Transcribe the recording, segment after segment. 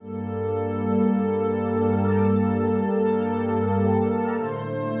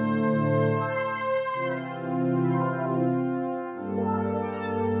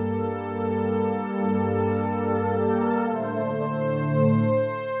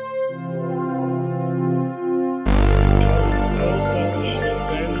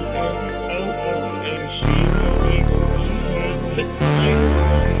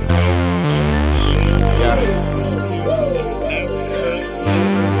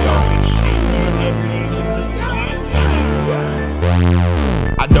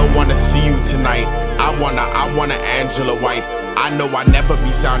tonight. I wanna Angela White. I know I never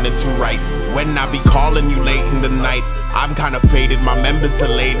be sounding too right when I be calling you late in the night. I'm kinda faded, my members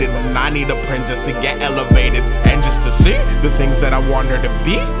elated, and I need a princess to get elevated, and just to see the things that I want her to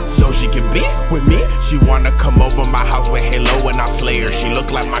be, so she can be with me. She wanna come over my house with Halo and I'll slay her. She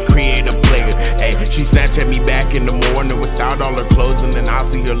look like my creative player. Hey, she snatch at me back in the morning without all her clothes, and then I'll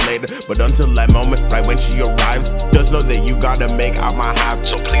see her later. But until that moment, right when she arrives, just know that you gotta make out my hype.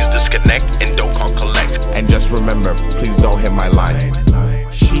 So please disconnect and don't call collect. And just remember, please don't hit my line.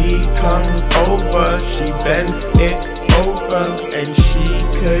 She comes over, she bends it over, and she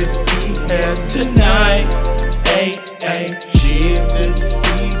could be here tonight. Ay, ay, she'll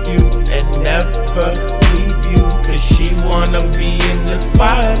deceive you and never leave you, cause she wanna be in the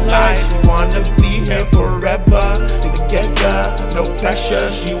spotlight. She wanna be here forever, together, no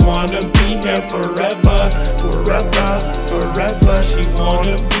pressure. She wanna be here forever, forever, forever. She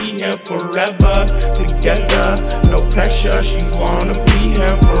wanna be here forever, together, no pressure. She wanna be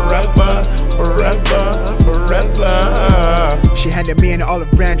here forever, forever, forever. She handed me an olive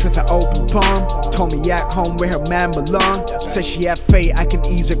branch with an open palm, told me at home where her man belonged. Said she had faith I can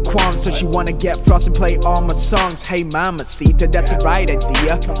ease her qualms, so she wanna get frost and play all my songs. Hey mama, see that that's the right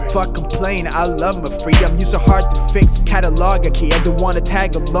idea. Fuck complain, I love my freedom. You so hard to fix, catalog a key. I don't wanna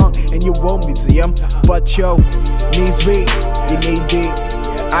tag along in your own museum, but yo, knees weak, you need deep.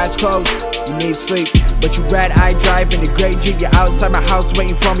 Eyes closed, you need sleep. But you red eye drive in the grey Jeep. You're outside my house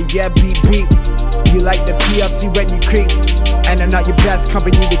waiting for me, yeah, beep beep. You like the PLC when you creep, and I'm not your best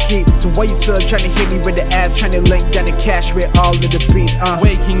company to keep. So why you still trying to hit me with the ass, trying to link down the cash with all of the beats?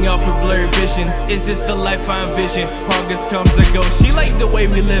 Waking up with blurred vision, is this the life I envision? Progress comes and goes, she like the way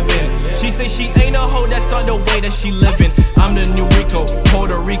we living. She say she ain't a hoe, that's not the way that she living. I'm the new Rico,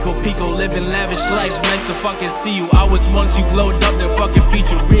 Puerto Rico, Pico, living lavish life. Nice to fucking see you. I was once you glowed up, then fucking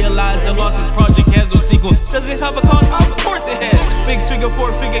beat you. Realize the lost, this project has no sequel. Does it have a cost? Of course it has. Big figure,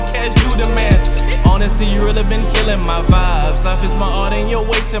 4-figure cash, do the math. Honestly, you really been killing my vibes. Life is my art and you're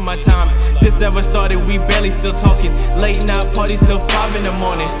wasting my time. This never started, we barely still talking. Late night parties till 5 in the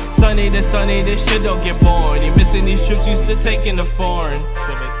morning. Sunday to Sunday, this shit don't get boring. You missing these trips you used to take in the foreign.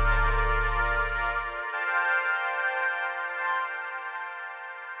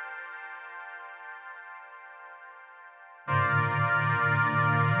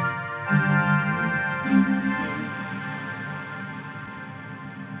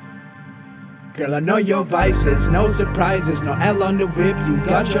 Girl, I know your vices, no surprises, no L on the whip. You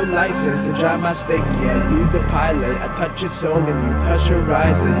got your license to drive my stick, yeah, you the pilot. I touch your soul and you touch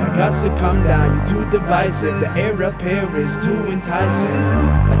horizon. I got to come down, you too divisive. The air up here is too enticing.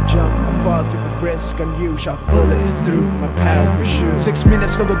 I jump, I fall, took a risk on you. Shot bullets through my parachute. 6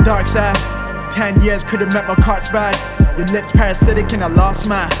 minutes to the dark side. 10 years could've met my carts ride. Your lips parasitic and I lost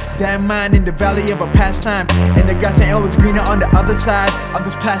my damn mind in the valley of a pastime. And the grass ain't always greener on the other side of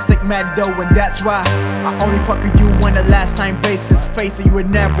this plastic mad dough, and that's why I only fuck with you on a last time basis. Face it, you would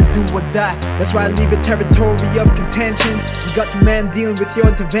never do or die. That's why I leave a territory of contention. You got your man dealing with your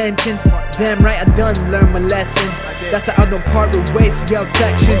intervention. Damn right, I done learned my lesson. That's how I don't part with waste, girl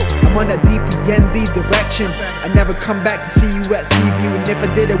section. I'm on a DPND direction. I never come back to see you at Seaview, and if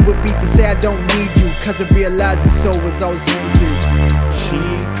I did, it would be to say I don't need you, cause I realize your soul was always see-through. She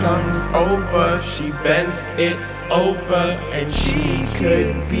comes over, she bends it over, and she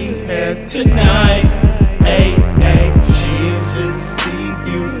could be here tonight. Ay, ay, she'll deceive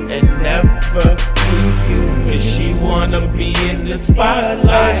you and never leave you, cause she wanna be in the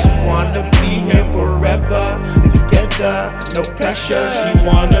spotlight. She wanna be here forever, together, no pressure. She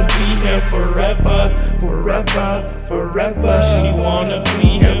wanna be here forever, forever, forever. She wanna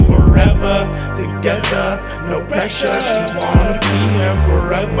be here forever, together, no pressure. She wanna be here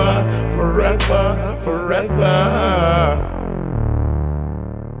forever, forever, forever.